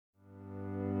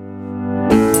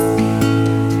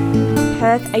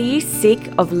earth, are you sick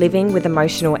of living with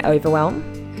emotional overwhelm?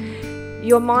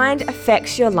 Your mind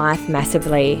affects your life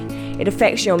massively. It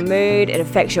affects your mood, it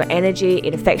affects your energy,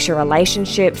 it affects your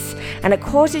relationships, and it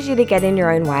causes you to get in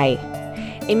your own way.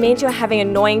 It means you're having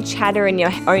annoying chatter in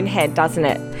your own head, doesn't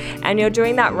it? And you're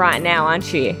doing that right now,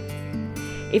 aren't you?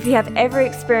 If you have ever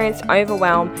experienced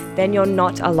overwhelm, then you're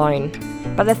not alone.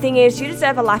 But the thing is, you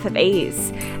deserve a life of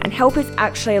ease, and help is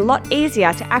actually a lot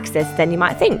easier to access than you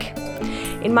might think.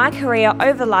 In my career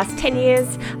over the last 10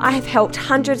 years, I have helped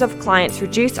hundreds of clients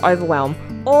reduce overwhelm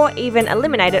or even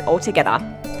eliminate it altogether.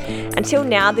 Until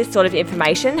now, this sort of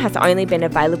information has only been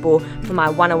available for my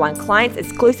one-on-one clients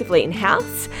exclusively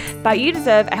in-house, but you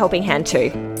deserve a helping hand too.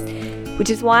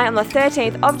 Which is why on the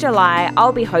 13th of July,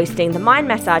 I'll be hosting the Mind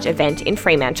Massage event in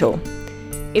Fremantle.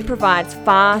 It provides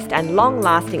fast and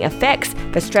long-lasting effects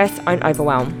for stress and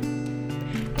overwhelm.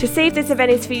 To see if this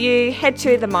event is for you, head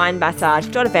to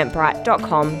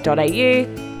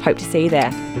themindmassage.eventbrite.com.au. Hope to see you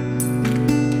there.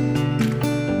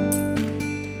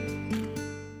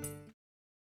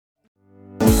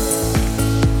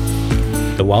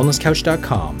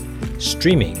 TheWellnessCouch.com,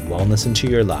 streaming wellness into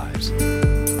your lives.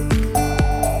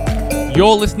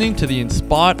 You're listening to The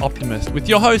Inspired Optimist with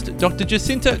your host, Dr.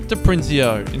 Jacinta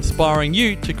DiPrinzio, inspiring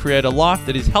you to create a life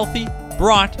that is healthy,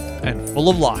 bright, and full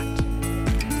of light.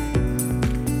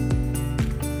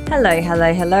 Hello,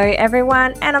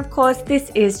 everyone. And of course, this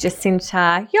is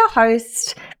Jacinta, your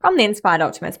host from the Inspired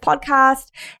Optimist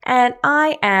podcast. And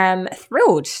I am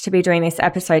thrilled to be doing this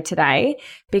episode today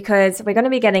because we're going to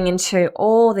be getting into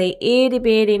all the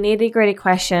itty-bitty, nitty-gritty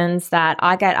questions that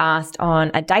I get asked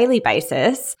on a daily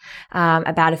basis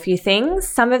about a few things.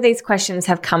 Some of these questions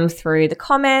have come through the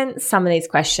comments. Some of these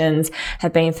questions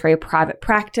have been through private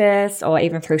practice or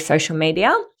even through social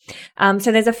media.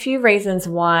 So there's a few reasons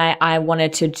why I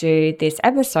wanted to do this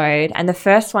episode. And the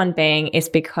first one being is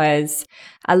because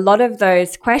a lot of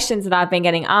those questions that I've been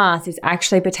getting asked is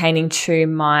actually pertaining to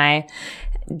my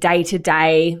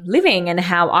day-to-day living and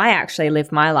how I actually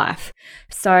live my life.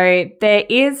 So there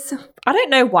is, I don't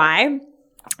know why,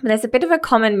 but there's a bit of a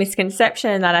common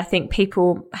misconception that I think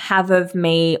people have of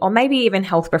me, or maybe even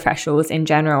health professionals in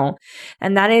general.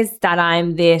 And that is that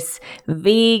I'm this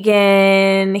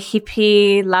vegan,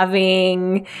 hippie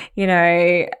loving,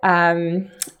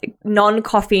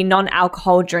 non-coffee,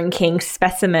 non-alcohol drinking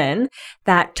specimen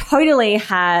that totally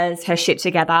has her shit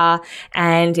together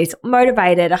and is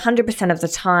motivated 100% of the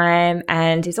time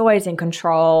and is always in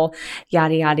control,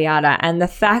 yada, yada, yada. And the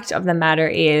fact of the matter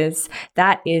is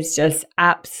that is just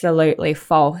absolutely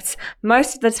false.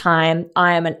 Most of the time,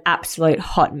 I am an absolute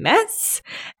hot mess.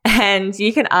 And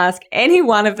you can ask any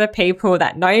one of the people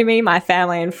that know me, my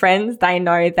family and friends, they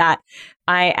know that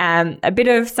I am a bit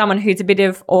of someone who's a bit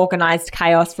of organized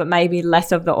chaos, but maybe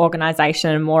less of the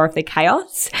organization and more of the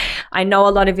chaos. I know a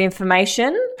lot of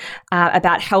information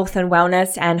about health and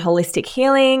wellness and holistic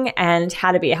healing and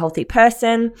how to be a healthy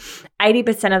person.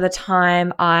 80% of the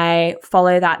time, I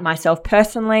follow that myself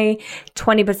personally.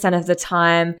 20% of the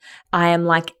time, I am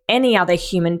like any other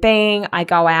human being. I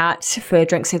go out for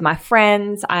drinks with my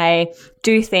friends. I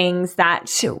do things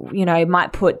that,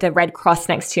 might put the red cross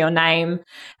next to your name.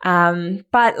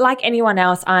 But like anyone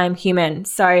else, I'm human.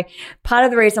 So part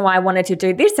of the reason why I wanted to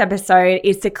do this episode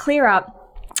is to clear up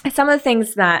some of the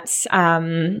things that,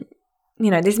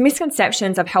 there's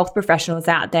misconceptions of health professionals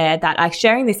out there that are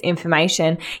sharing this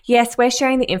information. Yes, we're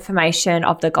sharing the information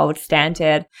of the gold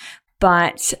standard,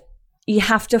 but you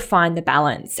have to find the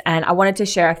balance. And I wanted to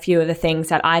share a few of the things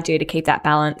that I do to keep that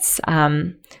balance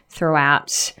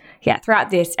throughout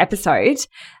this episode.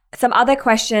 Some other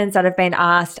questions that have been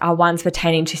asked are ones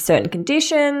pertaining to certain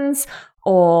conditions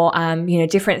or,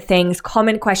 different things,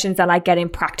 common questions that I get in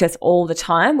practice all the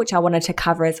time, which I wanted to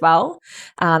cover as well,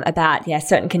 about,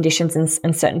 certain conditions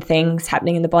and certain things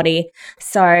happening in the body.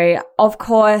 So, of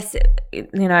course,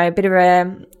 a bit of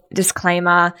a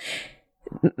disclaimer.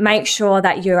 Make sure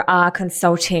that you are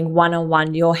consulting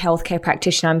one-on-one your healthcare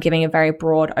practitioner. I'm giving a very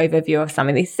broad overview of some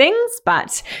of these things,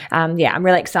 but I'm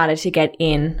really excited to get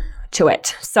into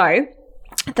it. So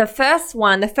the first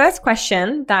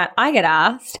question that I get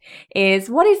asked is,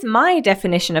 what is my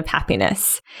definition of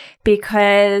happiness?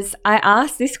 Because I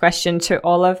ask this question to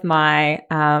all of my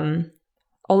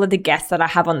all of the guests that I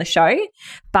have on the show,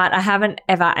 but I haven't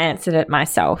ever answered it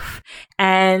myself.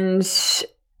 And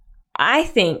I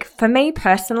think for me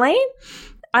personally,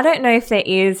 I don't know if there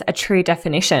is a true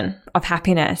definition of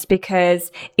happiness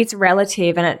because it's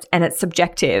relative and it's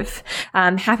subjective.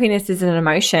 Happiness is an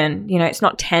emotion, it's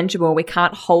not tangible. We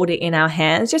can't hold it in our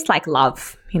hands, just like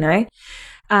love,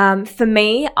 For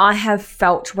me, I have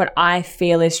felt what I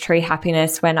feel is true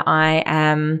happiness when I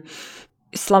am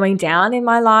slowing down in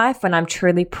my life, when I'm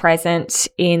truly present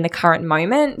in the current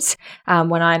moment,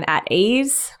 when I'm at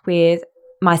ease with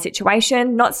my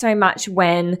situation, not so much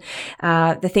when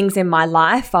the things in my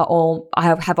life I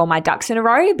have all my ducks in a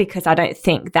row, because I don't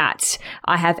think that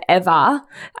I have ever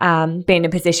been in a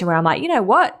position where I'm like, you know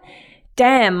what?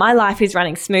 Damn, my life is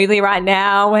running smoothly right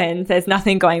now and there's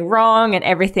nothing going wrong and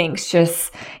everything's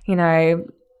just,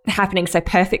 happening so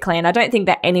perfectly. And I don't think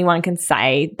that anyone can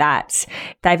say that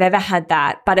they've ever had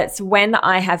that, but it's when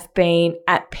I have been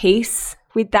at peace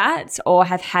with that or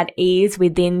have had ease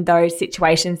within those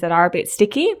situations that are a bit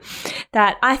sticky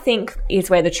that I think is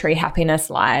where the true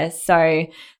happiness lies. So,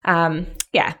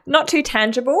 not too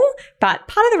tangible, but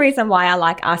part of the reason why I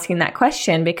like asking that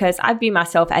question, because I view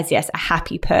myself as, yes, a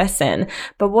happy person,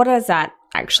 but what does that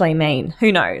actually mean?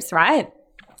 Who knows, right?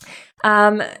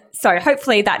 So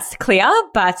hopefully that's clear,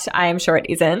 but I am sure it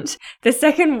isn't. The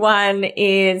second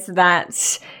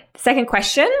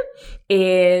question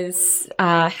is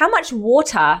how much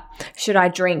water should I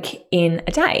drink in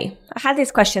a day? I had this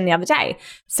question the other day.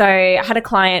 So I had a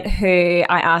client who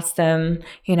I asked them,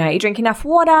 you drink enough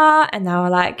water? And they were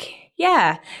like,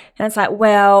 yeah. And it's like,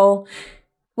 well,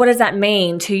 what does that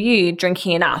mean to you,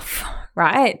 drinking enough?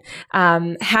 Right?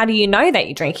 How do you know that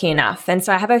you're drinking enough? And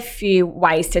so I have a few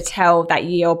ways to tell that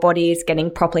your body is getting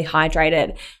properly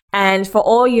hydrated. And for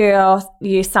all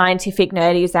you scientific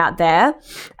nerdies out there,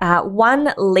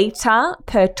 1 liter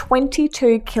per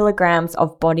 22 kilograms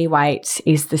of body weight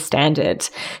is the standard.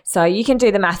 So you can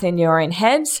do the math in your own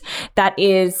head. That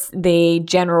is the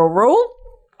general rule.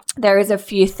 There is a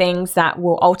few things that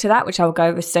will alter that, which I'll go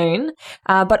over soon.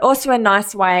 But also a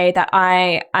nice way that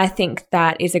I think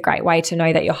that is a great way to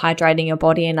know that you're hydrating your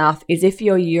body enough is if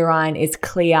your urine is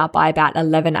clear by about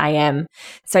 11 a.m.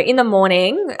 So in the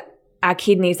morning, our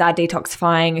kidneys are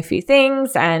detoxifying a few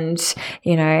things and,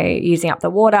 using up the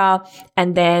water.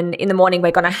 And then in the morning,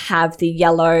 we're going to have the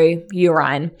yellow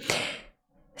urine.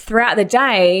 Throughout the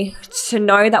day, to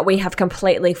know that we have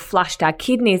completely flushed our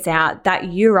kidneys out,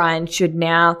 that urine should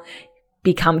now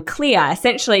become clear.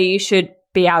 Essentially, you should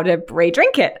be able to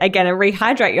re-drink it again and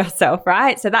rehydrate yourself,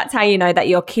 right? So that's how you know that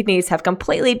your kidneys have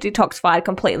completely detoxified,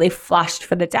 completely flushed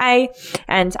for the day.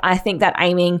 And I think that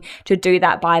aiming to do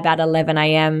that by about 11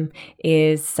 a.m.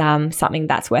 is something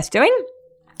that's worth doing.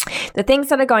 The things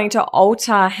that are going to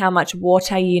alter how much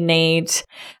water you need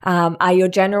are your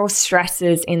general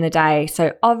stresses in the day.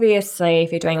 So obviously,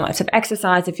 if you're doing lots of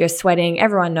exercise, if you're sweating,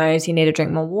 everyone knows you need to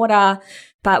drink more water.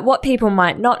 But what people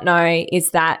might not know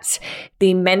is that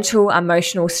the mental,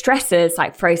 emotional stresses,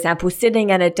 like for example,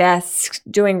 sitting at a desk,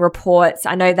 doing reports.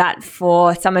 I know that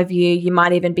for some of you, you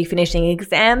might even be finishing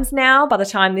exams now by the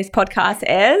time this podcast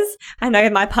airs. I know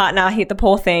my partner, the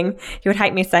poor thing, you would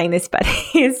hate me saying this, but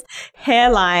his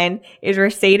hairline is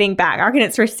receding back. I reckon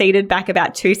it's receded back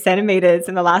about 2 centimeters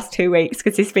in the last 2 weeks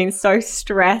because he's been so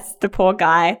stressed, the poor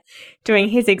guy, doing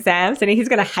his exams, and he's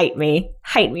going to hate me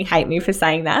for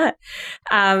saying that.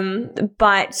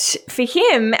 But for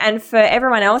him and for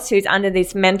everyone else who's under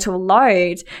this mental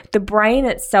load, the brain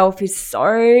itself is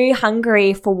so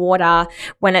hungry for water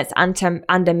when it's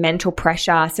under mental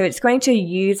pressure. So it's going to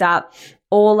use up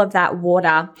all of that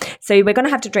water. So we're going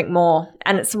to have to drink more.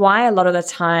 And it's why a lot of the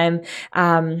time,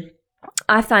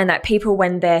 I find that people,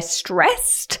 when they're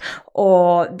stressed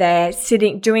or they're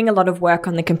doing a lot of work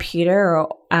on the computer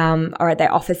or at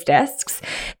their office desks,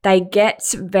 they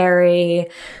get very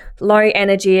low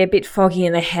energy, a bit foggy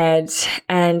in the head.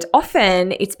 And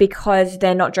often it's because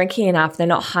they're not drinking enough. They're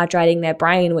not hydrating their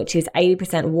brain, which is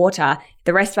 80% water.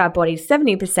 The rest of our body is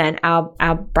 70%.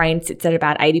 Our brain sits at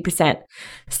about 80%.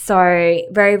 So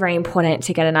very, very important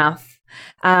to get enough.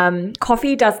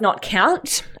 Coffee does not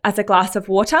count as a glass of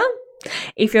water.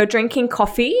 If you're drinking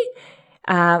coffee,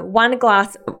 1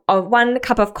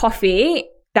 cup of coffee,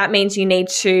 that means you need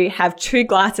to have 2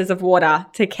 glasses of water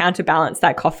to counterbalance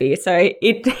that coffee. So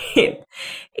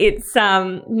it's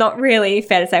not really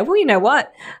fair to say, well, you know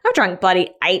what? I've drunk bloody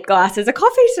 8 glasses of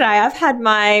coffee today. I've had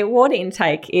my water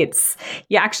intake.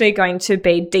 You're actually going to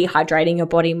be dehydrating your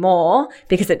body more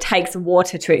because it takes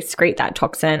water to excrete that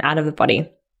toxin out of the body.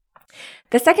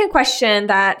 The second question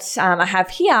that I have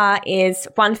here is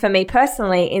one for me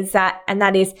personally, and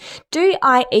that is, do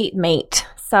I eat meat?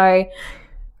 So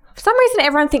for some reason,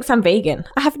 everyone thinks I'm vegan.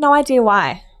 I have no idea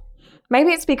why.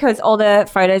 Maybe it's because all the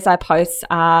photos I post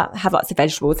have lots of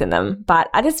vegetables in them, but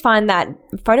I just find that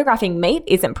photographing meat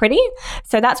isn't pretty.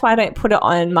 So that's why I don't put it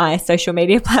on my social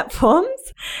media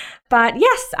platforms. But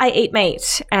yes, I eat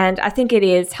meat, and I think it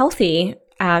is healthy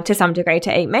to some degree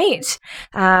to eat meat.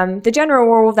 The general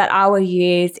rule that I will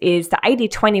use is the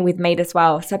 80-20 with meat as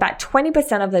well. So about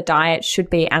 20% of the diet should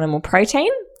be animal protein.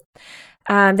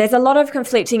 There's a lot of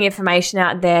conflicting information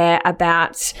out there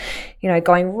about,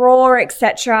 going raw,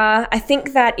 etc. I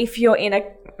think that if you're in a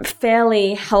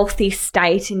fairly healthy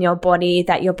state in your body,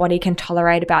 that your body can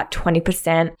tolerate about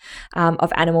 20%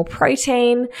 of animal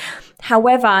protein.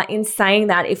 However, in saying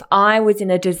that, if I was in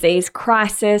a disease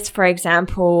crisis, for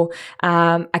example,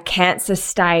 a cancer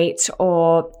state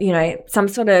or, some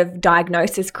sort of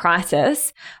diagnosis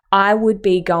crisis, I would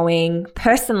be going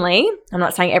personally, I'm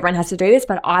not saying everyone has to do this,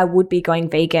 but I would be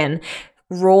going vegan.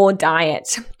 Raw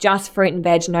diet, just fruit and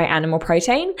veg, no animal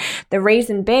protein. The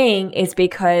reason being is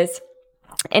because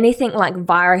anything like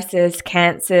viruses,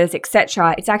 cancers,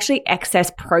 etc., it's actually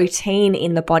excess protein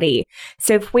in the body.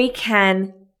 So if we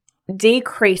can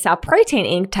decrease our protein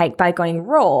intake by going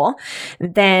raw,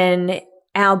 then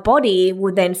our body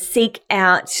will then seek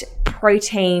out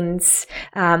proteins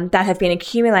that have been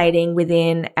accumulating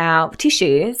within our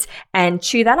tissues and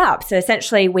chew that up. So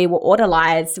essentially, we will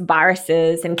autolyse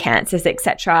viruses and cancers,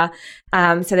 etc.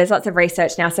 So there's lots of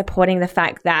research now supporting the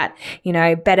fact that,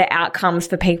 better outcomes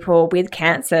for people with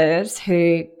cancers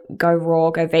who go raw,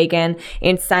 go vegan,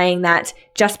 in saying that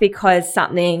just because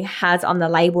something has on the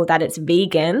label that it's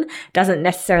vegan doesn't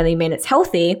necessarily mean it's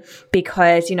healthy,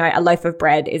 because, a loaf of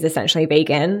bread is essentially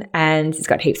vegan and it's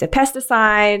got heaps of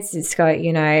pesticides. It's got,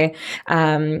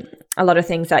 a lot of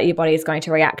things that your body is going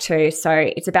to react to. So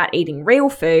it's about eating real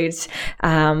foods,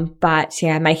 but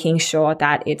making sure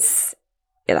that it's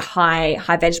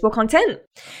high vegetable content.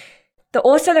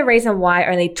 The reason why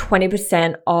only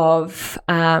 20% of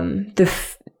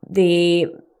the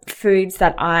foods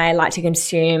that I like to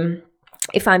consume,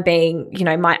 if I'm being,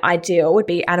 my ideal would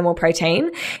be animal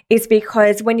protein, is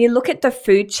because when you look at the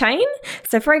food chain,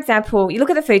 so for example, you look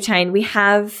at the food chain, we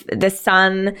have the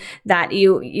sun that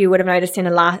you would have noticed in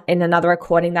another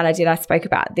recording that I did. I spoke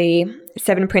about the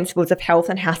 7 principles of health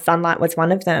and how sunlight was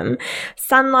one of them.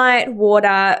 Sunlight,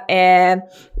 water, air,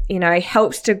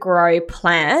 helps to grow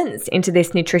plants into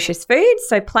this nutritious food.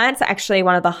 So plants are actually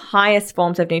one of the highest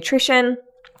forms of nutrition.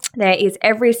 There is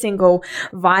every single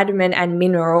vitamin and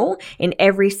mineral in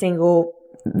every single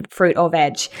fruit or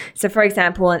veg. So for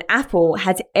example, an apple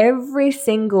has every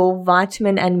single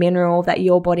vitamin and mineral that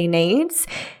your body needs.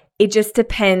 It just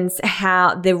depends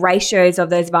how the ratios of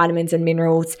those vitamins and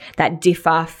minerals that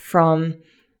differ from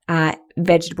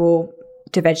vegetable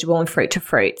to vegetable and fruit to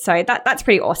fruit. So that's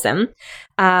pretty awesome.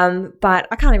 But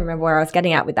I can't even remember where I was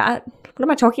getting at with that. What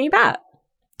am I talking about?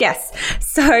 Yes.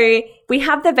 So we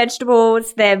have the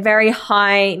vegetables, they're very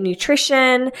high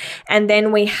nutrition. And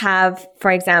then we have,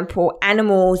 for example,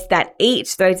 animals that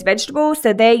eat those vegetables.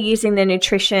 So they're using the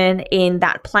nutrition in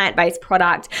that plant-based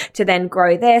product to then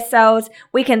grow their cells.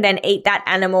 We can then eat that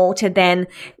animal to then,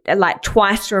 like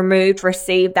twice removed,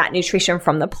 receive that nutrition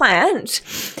from the plant.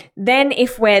 Then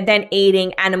if we're then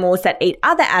eating animals that eat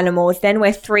other animals, then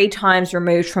we're 3 times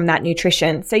removed from that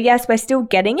nutrition. So yes, we're still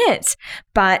getting it,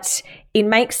 but it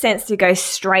makes sense to go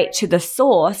straight to the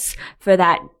source for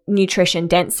that nutrition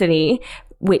density,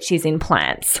 which is in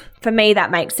plants. For me,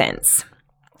 that makes sense.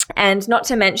 And not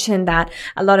to mention that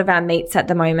a lot of our meats at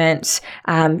the moment,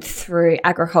 through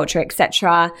agriculture,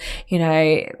 etc.,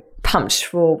 pumped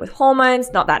full with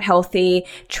hormones, not that healthy,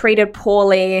 treated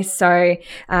poorly. So,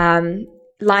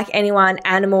 like anyone,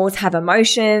 animals have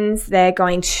emotions. They're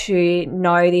going to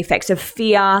know the effects of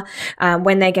fear.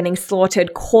 When they're getting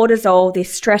slaughtered, cortisol,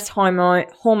 this stress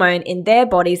hormone in their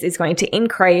bodies, is going to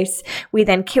increase. We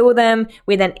then kill them.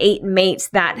 We then eat meat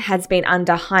that has been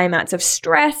under high amounts of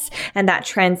stress, and that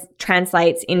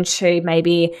translates into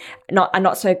maybe a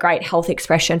not so great health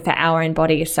expression for our own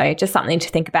body. So just something to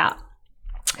think about.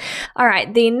 All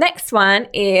right, the next one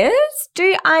is,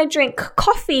 do I drink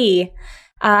coffee?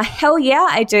 Hell yeah,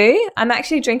 I do. I'm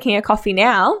actually drinking a coffee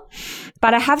now,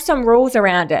 but I have some rules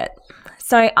around it.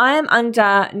 So I am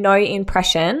under no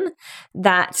impression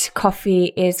that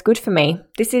coffee is good for me.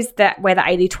 This is where the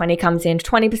 80-20 comes in.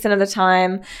 20% of the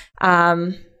time,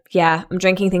 I'm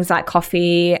drinking things like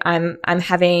coffee. I'm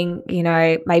having,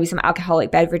 maybe some alcoholic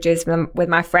beverages with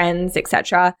my friends,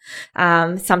 etc.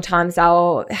 Sometimes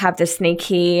I'll have the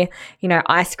sneaky,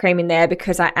 ice cream in there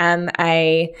because I am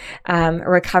a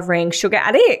recovering sugar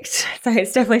addict. So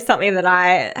it's definitely something that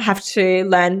I have to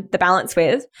learn the balance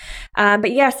with.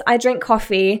 But yes, I drink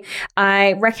coffee.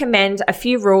 I recommend a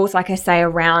few rules, like I say,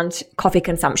 around coffee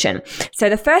consumption. So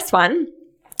the first one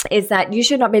is that you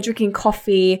should not be drinking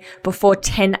coffee before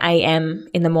 10 a.m.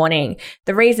 in the morning.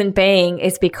 The reason being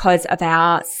is because of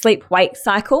our sleep-wake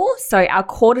cycle. So our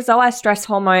cortisol, our stress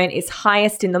hormone, is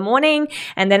highest in the morning,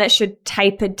 and then it should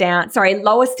taper down.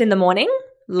 Lowest in the morning,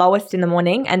 lowest in the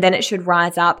morning, and then it should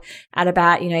rise up at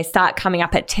about, start coming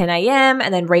up at 10 a.m.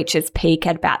 and then reach its peak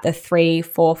at about the 3,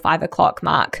 4, 5 o'clock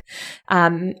mark.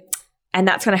 And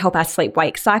that's going to help our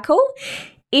sleep-wake cycle.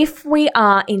 If we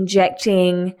are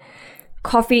injecting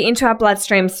coffee into our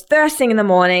bloodstreams first thing in the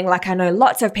morning, like I know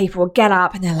lots of people get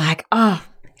up and they're like, oh,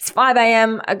 it's 5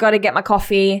 a.m. I got to get my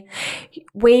coffee.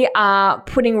 We are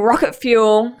putting rocket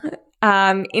fuel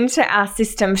into our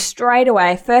system straight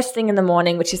away, first thing in the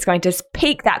morning, which is going to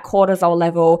peak that cortisol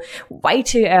level way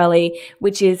too early,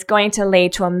 which is going to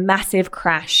lead to a massive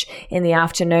crash in the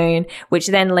afternoon, which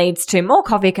then leads to more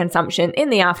coffee consumption in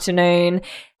the afternoon.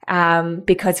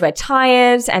 Because we're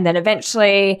tired, and then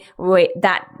eventually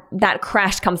that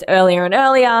crash comes earlier and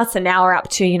earlier. So now we're up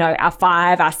to, our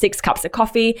 5, our 6 cups of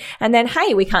coffee, and then,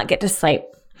 hey, we can't get to sleep.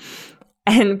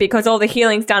 And because all the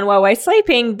healing's done while we're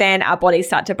sleeping, then our bodies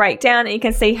start to break down, and you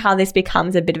can see how this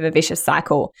becomes a bit of a vicious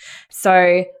cycle.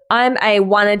 So I'm a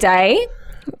 1 a day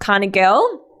kind of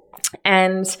girl.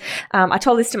 And I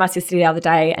told this to my sister the other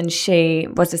day, and she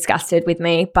was disgusted with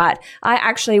me, but I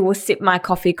actually will sip my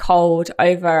coffee cold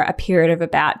over a period of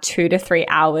about 2 to 3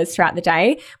 hours throughout the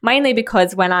day, mainly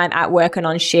because when I'm at work and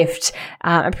on shift,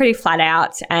 I'm pretty flat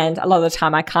out, and a lot of the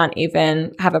time I can't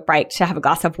even have a break to have a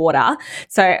glass of water.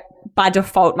 So by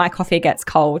default, my coffee gets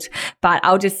cold, but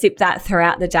I'll just sip that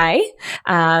throughout the day.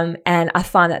 And I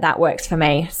find that works for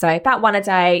me. So about 1 a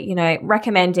day,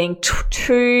 recommending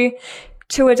two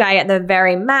a day at the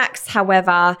very max.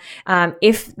 However,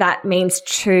 if that means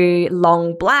 2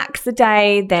 long blacks a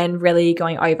day, then really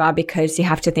going over, because you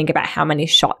have to think about how many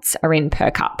shots are in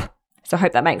per cup. So I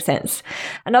hope that makes sense.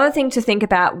 Another thing to think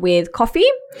about with coffee,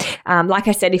 like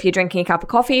I said, if you're drinking a cup of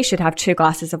coffee, you should have 2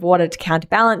 glasses of water to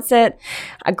counterbalance it.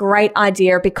 A great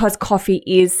idea, because coffee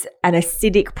is an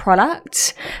acidic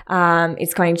product,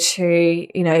 it's going to,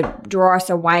 draw us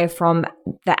away from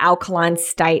the alkaline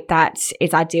state that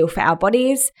is ideal for our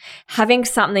bodies. Having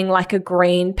something like a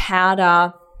green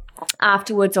powder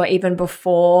afterwards or even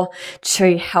before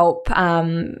to help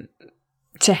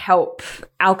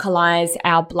alkalize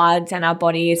our blood and our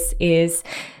bodies is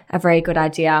a very good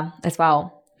idea as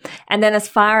well. And then as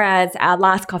far as our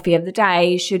last coffee of the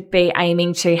day, you should be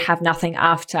aiming to have nothing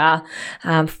after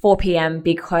 4 p.m.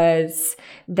 because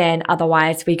then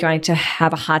otherwise we're going to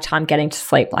have a hard time getting to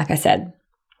sleep, like I said.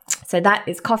 So that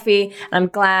is coffee. I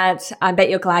bet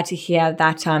you're glad to hear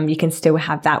that you can still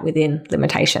have that within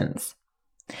limitations.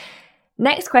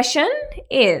 Next question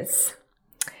is,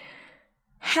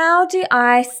 how do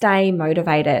I stay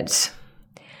motivated?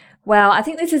 Well, I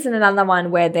think this is another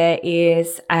one where there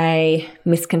is a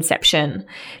misconception,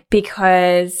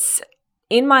 because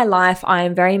in my life, I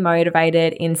am very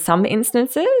motivated in some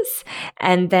instances,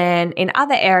 and then in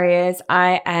other areas,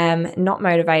 I am not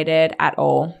motivated at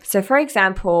all. So for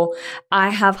example, I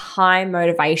have high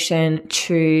motivation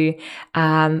to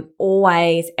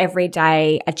always, every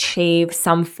day, achieve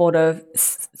some sort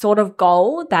of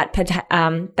goal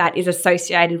that is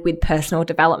associated with personal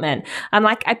development. I'm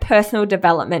like a personal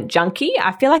development junkie.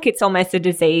 I feel like it's almost a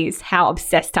disease how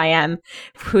obsessed I am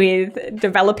with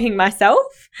developing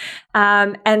myself.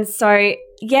 And so,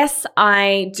 yes,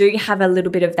 I do have a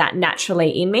little bit of that naturally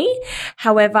in me.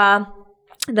 However,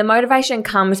 the motivation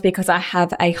comes because I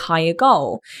have a higher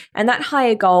goal. And that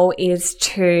higher goal is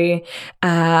to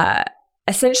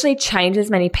essentially change as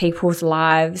many people's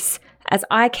lives as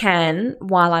I can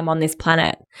while I'm on this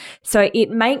planet. So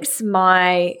it makes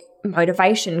my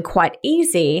motivation quite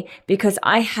easy because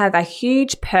I have a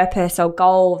huge purpose or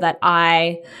goal that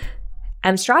I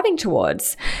am striving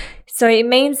towards. So it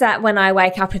means that when I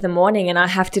wake up in the morning and I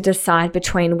have to decide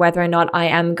between whether or not I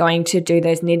am going to do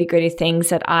those nitty-gritty things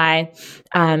that I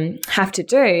have to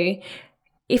do,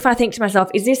 if I think to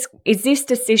myself, is this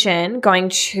decision going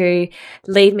to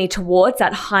lead me towards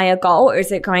that higher goal, or is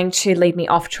it going to lead me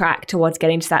off track towards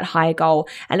getting to that higher goal?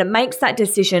 And it makes that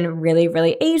decision really,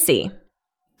 really easy.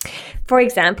 For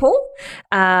example,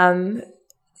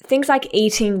 things like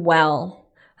eating well.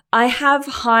 I have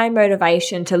high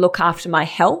motivation to look after my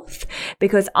health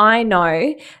because I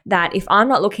know that if I'm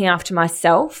not looking after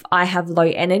myself, I have low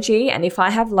energy. And if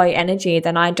I have low energy,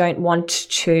 then I don't want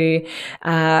to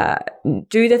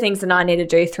do the things that I need to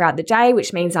do throughout the day,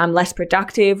 which means I'm less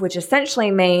productive, which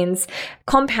essentially means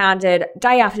compounded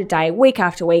day after day, week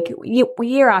after week,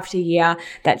 year after year,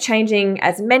 that changing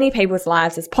as many people's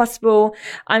lives as possible,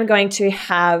 I'm going to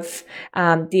have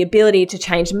the ability to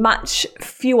change much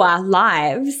fewer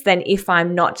lives than if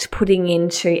I'm not putting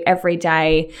into every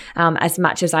day as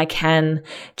much as I can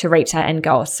to reach that end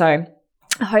goal. So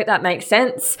I hope that makes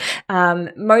sense.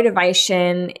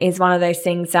 Motivation is one of those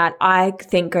things that I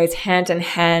think goes hand in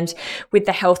hand with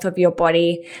the health of your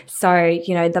body. So,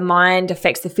 the mind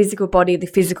affects the physical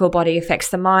body affects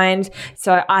the mind.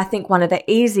 So I think one of the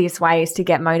easiest ways to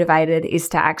get motivated is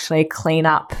to actually clean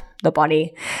up the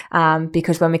body,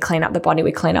 because when we clean up the body,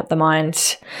 we clean up the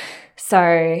mind. So,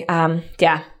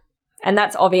 and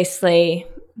that's obviously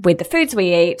with the foods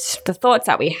we eat, the thoughts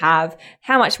that we have,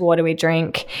 how much water we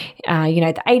drink,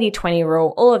 the 80-20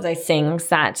 rule, all of those things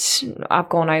that I've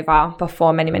gone over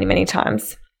before many, many, many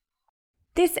times.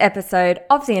 This episode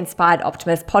of the Inspired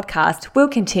Optimist podcast will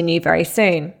continue very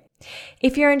soon.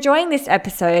 If you're enjoying this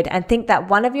episode and think that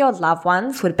one of your loved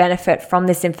ones would benefit from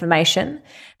this information,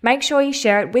 make sure you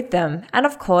share it with them. And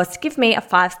of course, give me a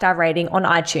 5-star rating on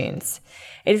iTunes.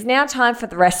 It is now time for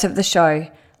the rest of the show.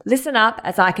 Listen up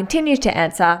as I continue to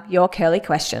answer your curly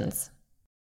questions.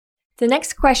 The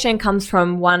next question comes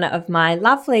from one of my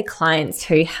lovely clients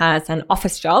who has an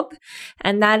office job,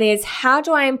 and that is, how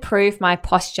do I improve my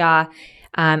posture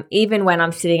even when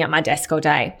I'm sitting at my desk all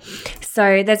day?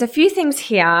 So there's a few things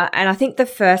here, and I think the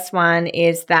first one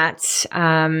is that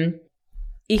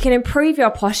you can improve your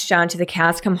posture until the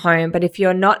cows come home, but if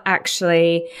you're not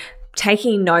actually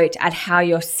taking note at how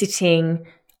you're sitting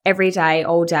every day,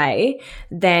 all day,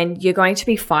 then you're going to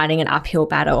be fighting an uphill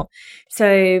battle.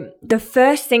 So the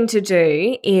first thing to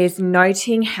do is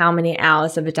noting how many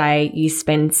hours of a day you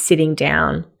spend sitting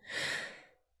down.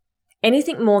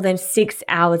 Anything more than 6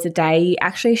 hours a day, you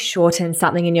actually shorten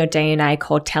something in your DNA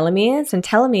called telomeres, and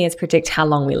telomeres predict how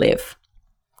long we live.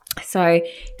 So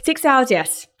 6 hours,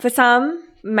 yes. For some,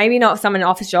 maybe not some in an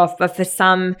office job, but for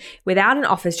some without an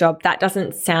office job, that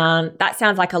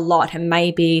sounds like a lot, and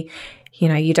maybe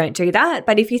you don't do that.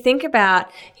 But if you think about,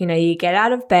 you get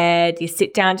out of bed, you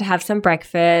sit down to have some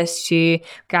breakfast, you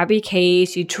grab your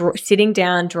keys, sitting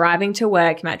down, driving to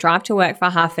work. You might drive to work for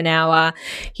half an hour.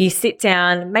 You sit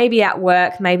down, maybe at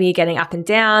work, maybe you're getting up and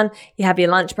down. You have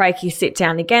your lunch break, you sit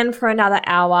down again for another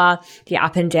hour. You're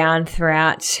up and down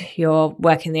throughout your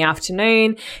work in the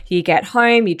afternoon. You get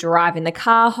home, you drive in the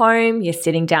car home, you're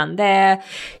sitting down there.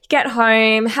 You get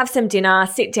home, have some dinner,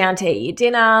 sit down to eat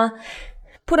your dinner,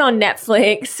 put on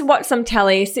Netflix, watch some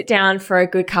telly, sit down for a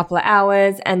good couple of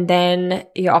hours, and then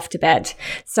you're off to bed.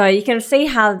 So you can see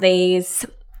how these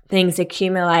things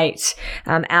accumulate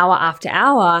hour after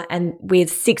hour, and with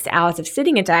 6 hours of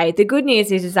sitting a day, the good news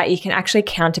is that you can actually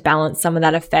counterbalance some of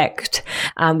that effect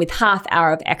with half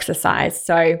hour of exercise.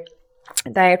 So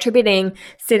they're attributing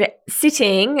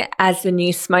sitting as the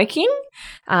new smoking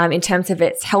in terms of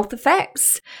its health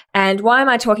effects. And why am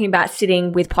I talking about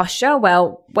sitting with posture?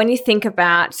 Well, when you think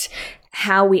about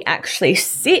how we actually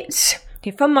sit,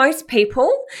 for most people,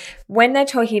 when they're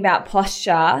talking about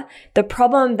posture, the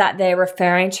problem that they're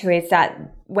referring to is that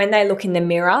when they look in the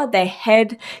mirror, their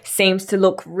head seems to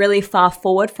look really far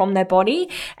forward from their body,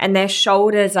 and their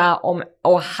shoulders are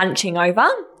or hunching over,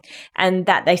 and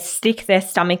that they stick their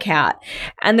stomach out.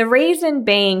 And the reason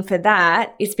being for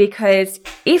that is because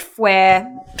if we're,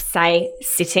 say,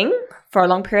 sitting for a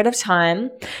long period of time,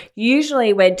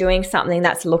 usually we're doing something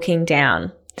that's looking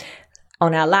down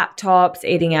on our laptops,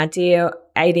 eating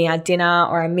our dinner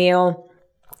or a meal,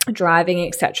 driving,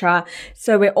 etc.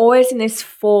 So we're always in this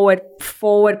forward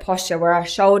posture where our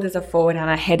shoulders are forward and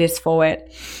our head is forward.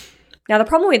 Now, the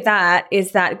problem with that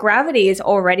is that gravity is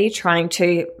already trying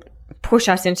to push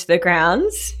us into the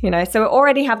ground, so we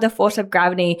already have the force of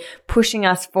gravity pushing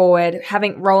us forward,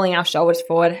 rolling our shoulders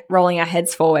forward, rolling our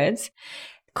heads forwards.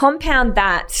 Compound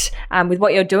that with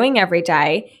what you're doing every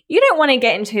day, you don't want to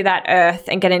get into that earth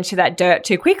and get into that dirt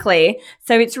too quickly.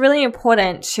 So it's really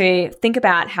important to think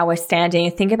about how we're standing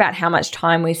and think about how much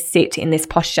time we sit in this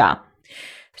posture.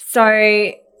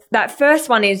 So that first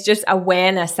one is just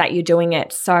awareness that you're doing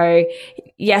it. So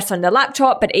yes, on the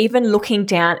laptop, but even looking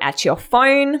down at your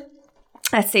phone.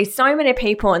 I see so many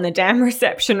people in the damn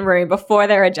reception room before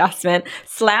their adjustment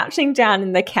slouching down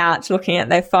in the couch looking at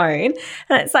their phone.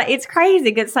 And it's crazy.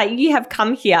 It's like you have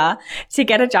come here to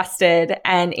get adjusted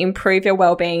and improve your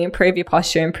well-being, improve your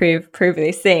posture, improve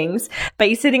these things. But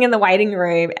you're sitting in the waiting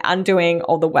room undoing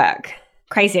all the work.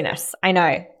 Craziness. I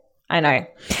know.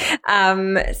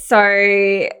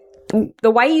 So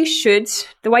the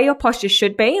way your posture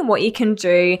should be and what you can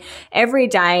do every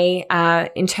day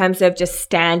in terms of just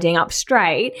standing up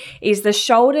straight is the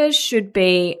shoulders should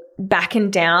be back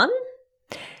and down,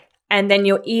 and then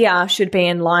your ear should be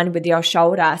in line with your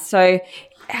shoulder. So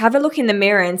have a look in the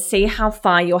mirror and see how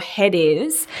far your head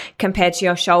is compared to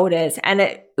your shoulders. And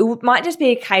it might just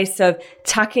be a case of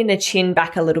tucking the chin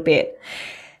back a little bit.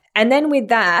 And then with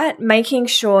that, making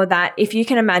sure that if you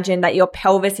can imagine that your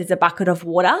pelvis is a bucket of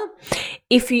water,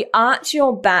 if you arch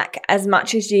your back as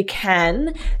much as you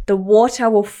can, the water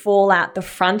will fall out the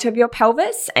front of your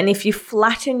pelvis. And if you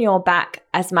flatten your back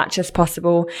as much as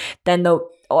possible, then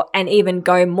and even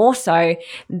go more so,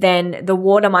 then the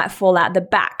water might fall out the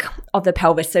back of the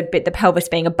pelvis. So the pelvis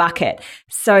being a bucket.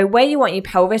 So where you want your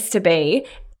pelvis to be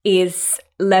is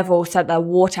level so the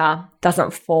water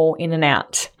doesn't fall in and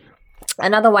out.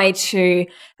 Another way to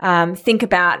think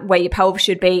about where your pelvis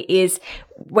should be is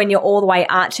when you're all the way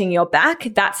arching your back,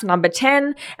 that's number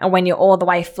 10. And when you're all the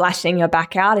way flattening your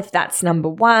back out, if that's number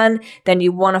 1, then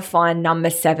you want to find number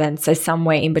 7. So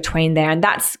somewhere in between there. And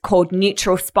that's called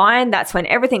neutral spine. That's when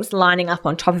everything's lining up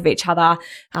on top of each other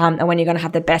and when you're going to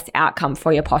have the best outcome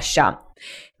for your posture.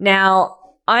 Now,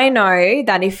 I know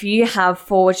that if you have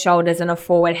forward shoulders and a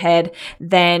forward head,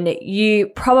 then you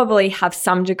probably have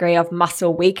some degree of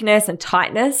muscle weakness and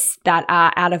tightness that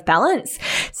are out of balance.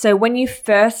 So when you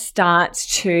first start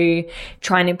to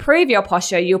try and improve your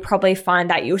posture, you'll probably find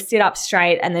that you'll sit up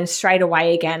straight and then straight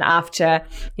away again after,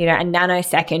 a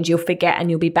nanosecond, you'll forget and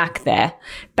you'll be back there,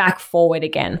 back forward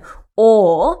again.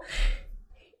 Or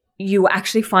you will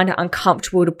actually find it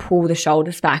uncomfortable to pull the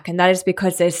shoulders back. And that is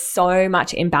because there's so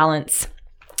much imbalance.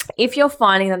 If you're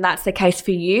finding that that's the case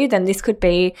for you, then this could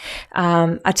be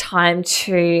a time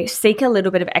to seek a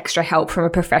little bit of extra help from a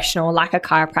professional like a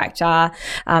chiropractor,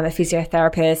 a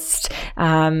physiotherapist,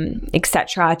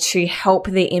 etc., to help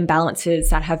the imbalances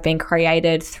that have been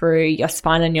created through your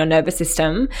spine and your nervous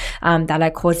system that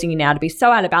are causing you now to be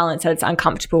so out of balance that it's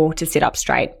uncomfortable to sit up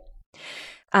straight.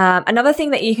 Another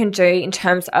thing that you can do in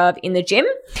terms of in the gym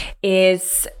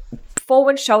is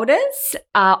forward shoulders,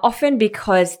 often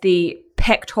because the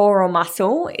pectoral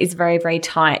muscle is very, very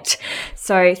tight.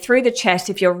 So through the chest,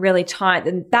 if you're really tight,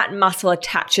 then that muscle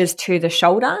attaches to the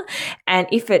shoulder. And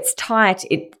if it's tight,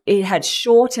 it has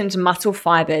shortened muscle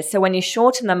fibers. So when you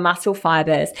shorten the muscle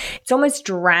fibers, it's almost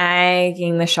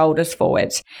dragging the shoulders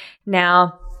forward.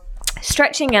 Now,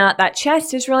 stretching out that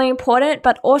chest is really important,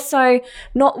 but also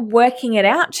not working it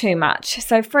out too much.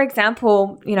 So for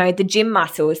example, the gym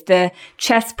muscles, the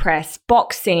chest press,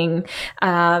 boxing,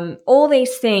 all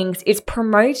these things is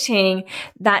promoting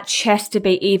that chest to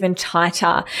be even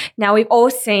tighter. Now we've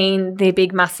all seen the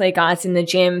big muscly guys in the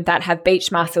gym that have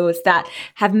beach muscles that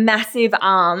have massive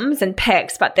arms and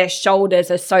pecs, but their shoulders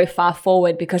are so far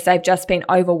forward because they've just been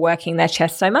overworking their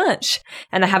chest so much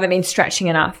and they haven't been stretching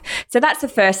enough. So that's the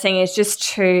first thing, is just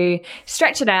to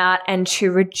stretch it out and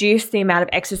to reduce the amount of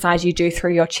exercise you do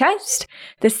through your chest.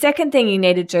 The second thing you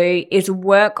need to do is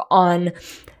work on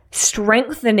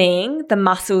strengthening the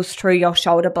muscles through your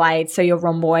shoulder blades, so your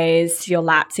rhomboids, your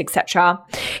lats, etc.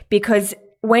 Because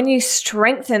when you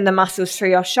strengthen the muscles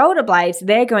through your shoulder blades,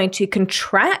 they're going to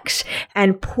contract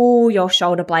and pull your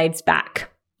shoulder blades back.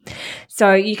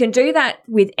 So you can do that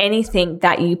with anything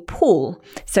that you pull.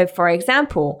 So for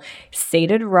example,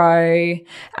 seated row,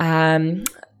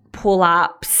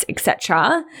 pull-ups,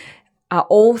 etc. are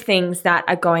all things that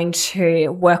are going to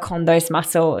work on those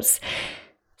muscles.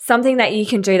 Something that you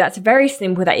can do that's very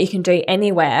simple that you can do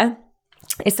anywhere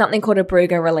is something called a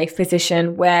Brugger relief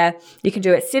position, where you can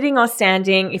do it sitting or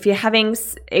standing. If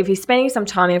you're spending some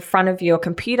time in front of your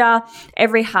computer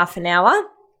every half an hour,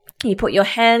 you put your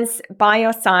hands by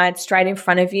your side straight in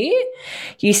front of you.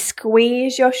 You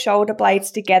squeeze your shoulder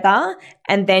blades together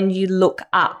and then you look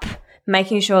up,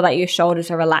 making sure that your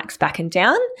shoulders are relaxed back and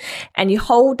down. And you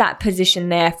hold that position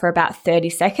there for about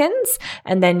 30 seconds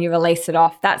and then you release it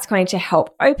off. That's going to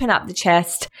help open up the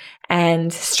chest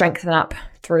and strengthen up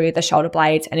through the shoulder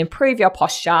blades and improve your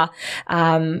posture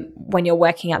when you're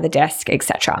working at the desk,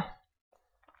 etc.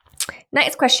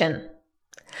 Next question.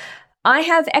 I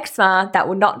have eczema that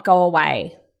will not go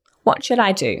away. What should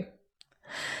I do?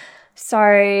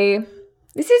 So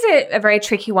this is a very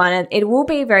tricky one, and it will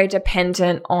be very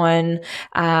dependent on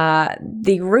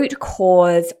the root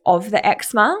cause of the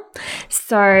eczema.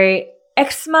 So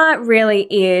eczema really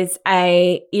is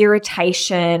a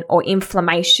irritation or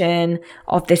inflammation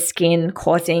of the skin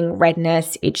causing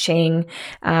redness, itching,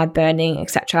 burning,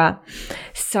 etc.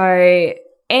 So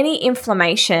any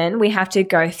inflammation, we have to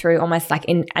go through almost like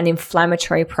an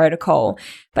inflammatory protocol.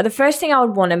 But the first thing I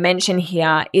would want to mention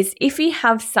here is if you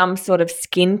have some sort of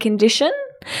skin condition,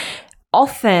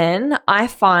 often I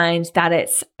find that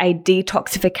it's a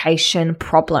detoxification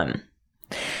problem.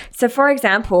 So for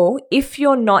example, if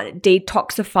you're not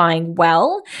detoxifying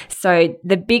well, so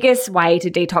the biggest way to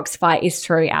detoxify is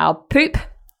through our poop,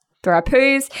 through our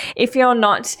poos. If you're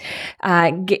not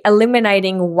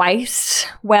eliminating waste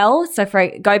well, so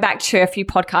go back to a few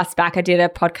podcasts back, I did a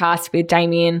podcast with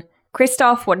Damien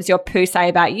Christoph, what does your poo say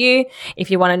about you?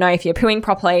 If you want to know if you're pooing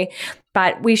properly.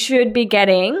 But we should be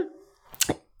getting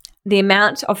the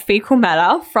amount of fecal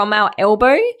matter from our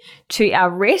elbow to our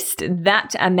wrist,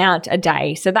 that amount a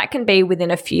day. So that can be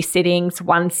within a few sittings,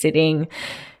 one sitting,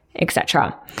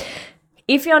 etc.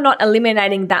 If you're not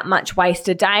eliminating that much waste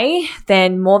a day,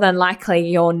 then more than likely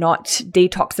you're not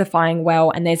detoxifying well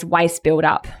and there's waste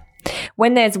buildup.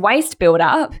 When there's waste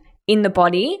buildup in the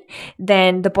body,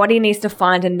 then the body needs to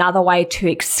find another way to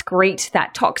excrete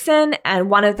that toxin, and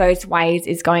one of those ways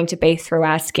is going to be through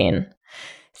our skin.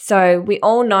 So we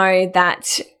all know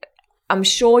that, I'm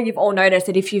sure you've all noticed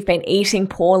that if you've been eating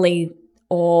poorly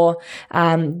or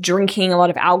drinking a lot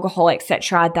of alcohol,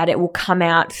 etc., that it will come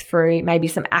out through maybe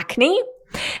some acne.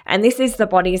 And this is the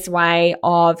body's way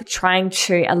of trying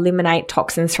to eliminate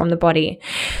toxins from the body.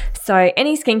 So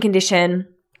any skin condition,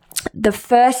 the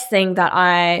first thing that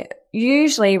I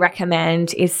usually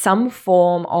recommend is some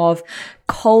form of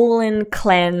colon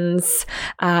cleanse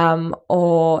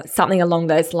or something along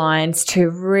those lines to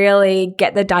really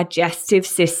get the digestive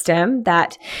system,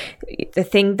 that the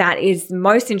thing that is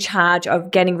most in charge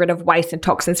of getting rid of waste and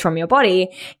toxins from your body,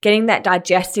 getting that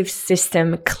digestive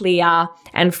system clear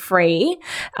and free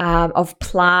of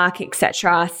plaque,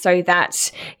 etc., so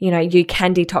that you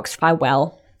can detoxify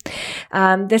well.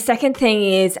 The second thing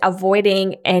is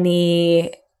avoiding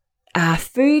any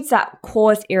foods that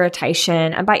cause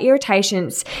irritation. And by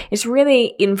irritations, it's really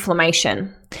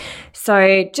inflammation.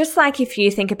 So just like if you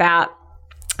think about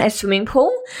a swimming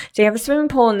pool, so you have a swimming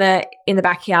pool in the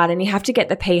backyard and you have to get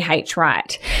the pH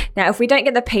right. Now, if we don't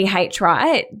get the pH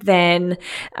right, then,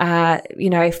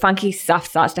 funky stuff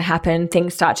starts to happen.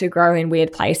 Things start to grow in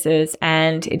weird places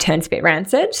and it turns a bit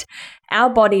rancid. Our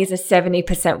body is a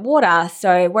 70% water,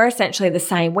 so we're essentially the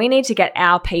same. We need to get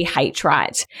our pH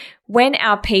right. When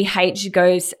our pH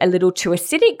goes a little too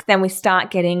acidic, then we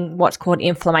start getting what's called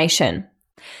inflammation.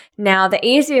 Now, the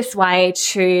easiest way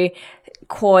to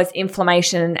cause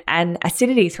inflammation and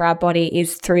acidity through our body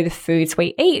is through the foods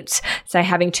we eat. So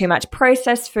having too much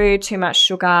processed food, too much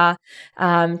sugar,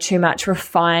 too much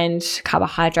refined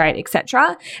carbohydrate,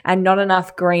 etc., and not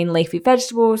enough green leafy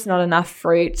vegetables, not enough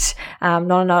fruit,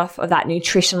 not enough of that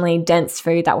nutritionally dense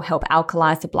food that will help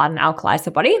alkalize the blood and alkalize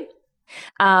the body.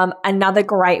 Another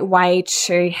great way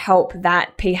to help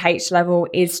that pH level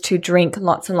is to drink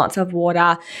lots and lots of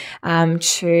water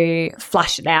to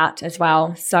flush it out as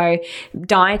well. So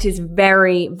diet is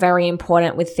very, very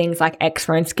important with things like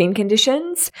eczema and skin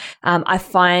conditions. I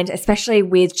find, especially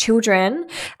with children,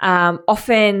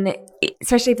 often,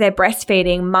 especially if they're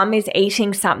breastfeeding, mum is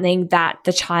eating something that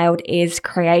the child is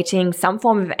creating some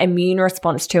form of immune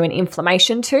response to and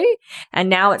inflammation to. And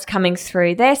now it's coming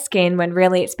through their skin when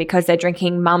really it's because they're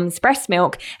drinking mum's breast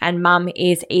milk and mum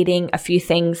is eating a few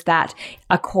things that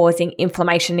are causing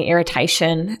inflammation and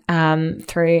irritation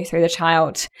through the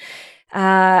child.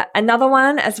 Another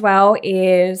one as well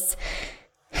is,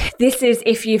 this is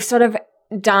if you've sort of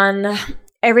done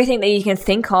everything that you can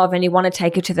think of and you want to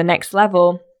take it to the next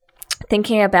level,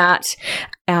 thinking about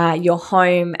your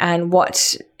home and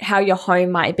how your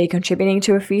home might be contributing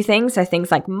to a few things. So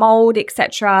things like mold,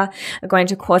 etc., are going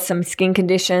to cause some skin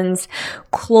conditions.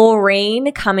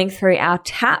 Chlorine coming through our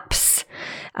taps,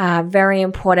 very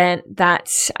important that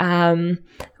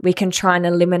we can try and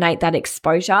eliminate that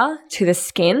exposure to the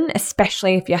skin,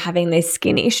 especially if you're having these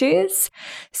skin issues.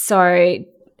 So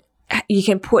you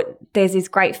can there's these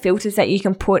great filters that you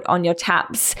can put on your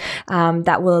taps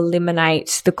that will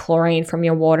eliminate the chlorine from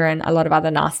your water and a lot of other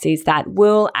nasties that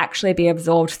will actually be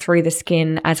absorbed through the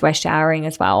skin as we're showering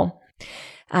as well.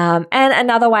 And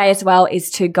another way as well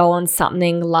is to go on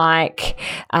something like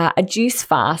a juice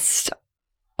fast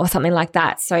or something like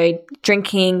that. So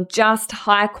drinking just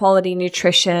high quality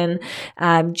nutrition,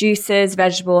 juices,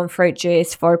 vegetable and fruit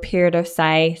juice for a period of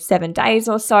say 7 days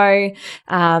or so,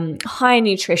 high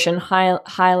nutrition,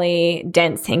 highly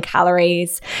dense in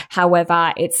calories.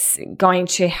 However, it's going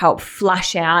to help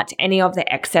flush out any of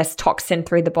the excess toxin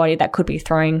through the body that could be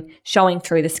showing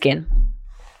through the skin.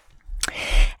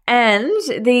 And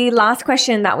the last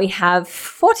question that we have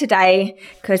for today,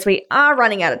 because we are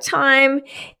running out of time,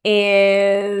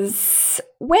 is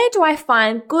where do I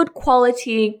find good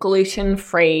quality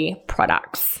gluten-free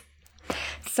products?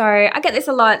 So I get this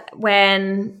a lot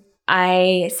when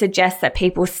I suggest that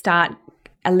people start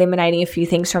eliminating a few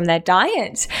things from their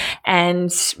diet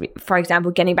and, for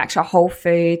example, getting back to whole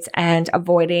foods and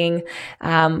avoiding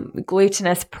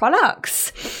glutinous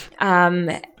products.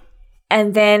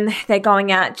 And then they're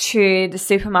going out to the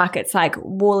supermarkets like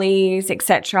Woolies,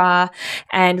 etc.,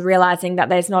 and realizing that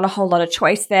there's not a whole lot of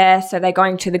choice there. So they're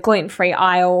going to the gluten-free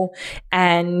aisle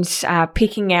and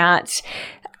picking out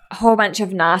a whole bunch of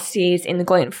nasties in the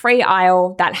gluten-free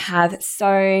aisle that have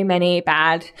so many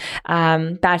bad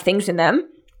things in them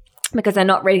because they're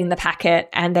not reading the packet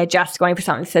and they're just going for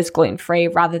something that says gluten-free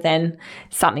rather than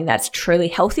something that's truly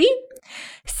healthy.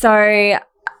 So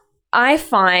I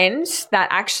find that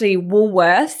actually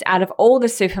Woolworths, out of all the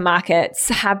supermarkets,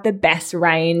 have the best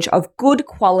range of good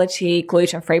quality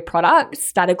gluten-free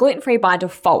products that are gluten-free by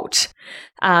default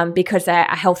because they're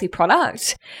a healthy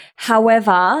product.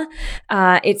 However,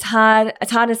 it's hard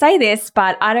to say this,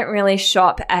 but I don't really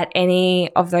shop at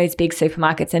any of those big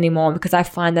supermarkets anymore because I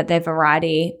find that their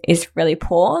variety is really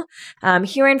poor.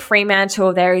 Here in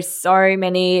Fremantle, there is so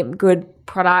many good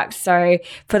products. So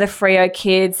for the Freo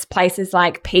kids, places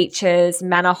like Peaches,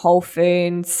 Manor Whole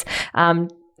Foods,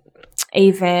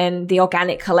 even the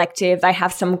Organic Collective, they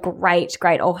have some great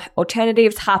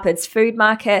alternatives. Harper's Food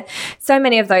Market. So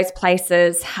many of those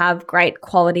places have great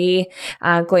quality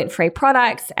gluten-free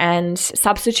products and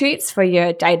substitutes for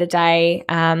your day-to-day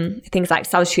things like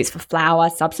substitutes for flour,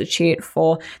 substitute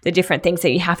for the different things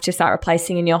that you have to start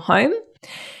replacing in your home.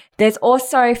 There's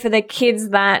also for the kids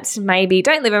that maybe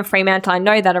don't live in Fremantle. I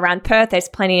know that around Perth, there's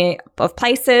plenty of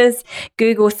places.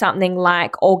 Google something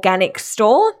like organic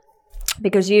store,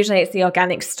 because usually it's the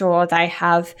organic store, they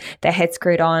have their head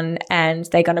screwed on and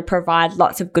they're going to provide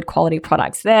lots of good quality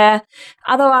products there.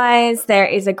 Otherwise, there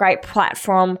is a great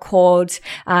platform called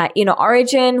Inner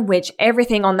Origin, which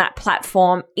everything on that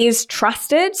platform is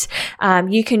trusted.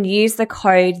 You can use the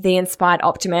code The Inspired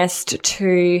Optimist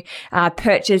to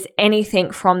purchase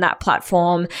anything from that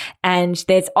platform, and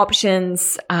there's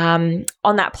options on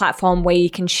that platform where you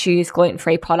can choose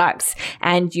gluten-free products,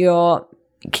 and you're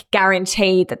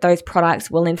guaranteed that those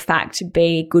products will in fact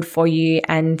be good for you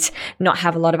and not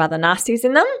have a lot of other nasties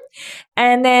in them.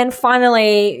 And then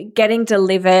finally, getting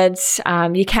delivered,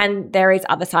 there is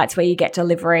other sites where you get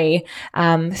delivery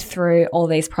through all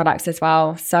these products as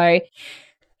well. So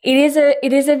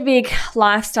it is a big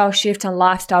lifestyle shift and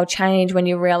lifestyle change when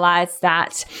you realize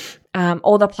that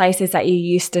all the places that you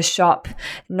used to shop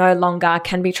no longer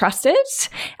can be trusted.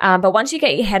 But once you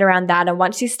get your head around that and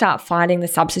once you start finding the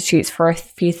substitutes for a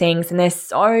few things, and there's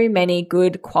so many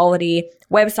good quality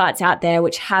websites out there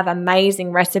which have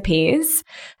amazing recipes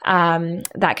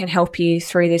that can help you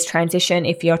through this transition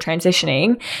if you're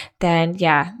transitioning, then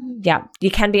yeah,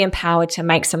 you can be empowered to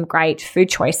make some great food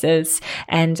choices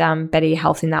and better your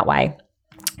health in that way.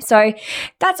 So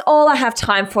that's all I have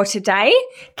time for today.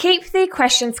 Keep the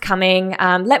questions coming.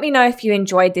 Let me know if you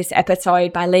enjoyed this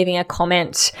episode by leaving a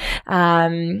comment,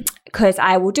 because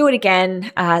I will do it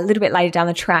again a little bit later down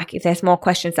the track if there's more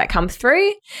questions that come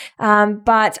through.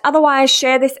 But otherwise,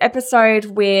 share this episode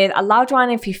with a loved one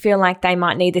if you feel like they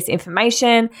might need this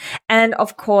information. And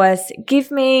of course, please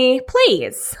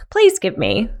give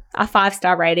me a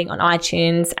 5-star rating on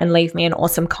iTunes and leave me an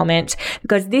awesome comment,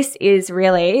 because this is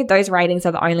really, those ratings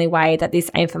are the only way that this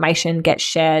information gets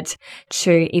shared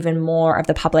to even more of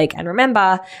the public. And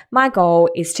remember, my goal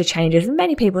is to change as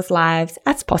many people's lives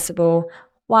as possible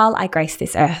while I grace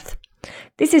this earth.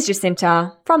 This is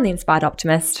Jacinta from The Inspired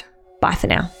Optimist. Bye for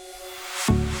now.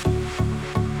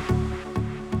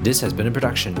 This has been a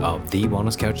production of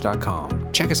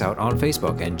TheWellnessCouch.com. Check us out on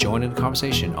Facebook and join in the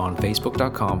conversation on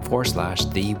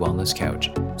Facebook.com/The Wellness Couch.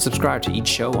 Subscribe to each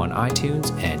show on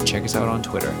iTunes and check us out on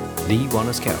Twitter. The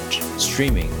Wellness Couch,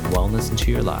 streaming wellness into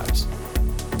your lives.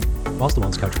 Whilst the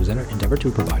Wellness Couch presenter endeavor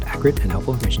to provide accurate and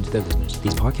helpful information to their listeners,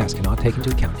 these podcasts cannot take into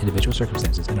account individual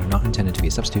circumstances and are not intended to be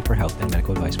a substitute for health and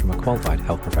medical advice from a qualified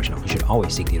health professional. You should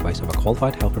always seek the advice of a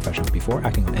qualified health professional before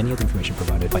acting on any of the information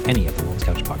provided by any of the Wellness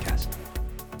Couch podcasts.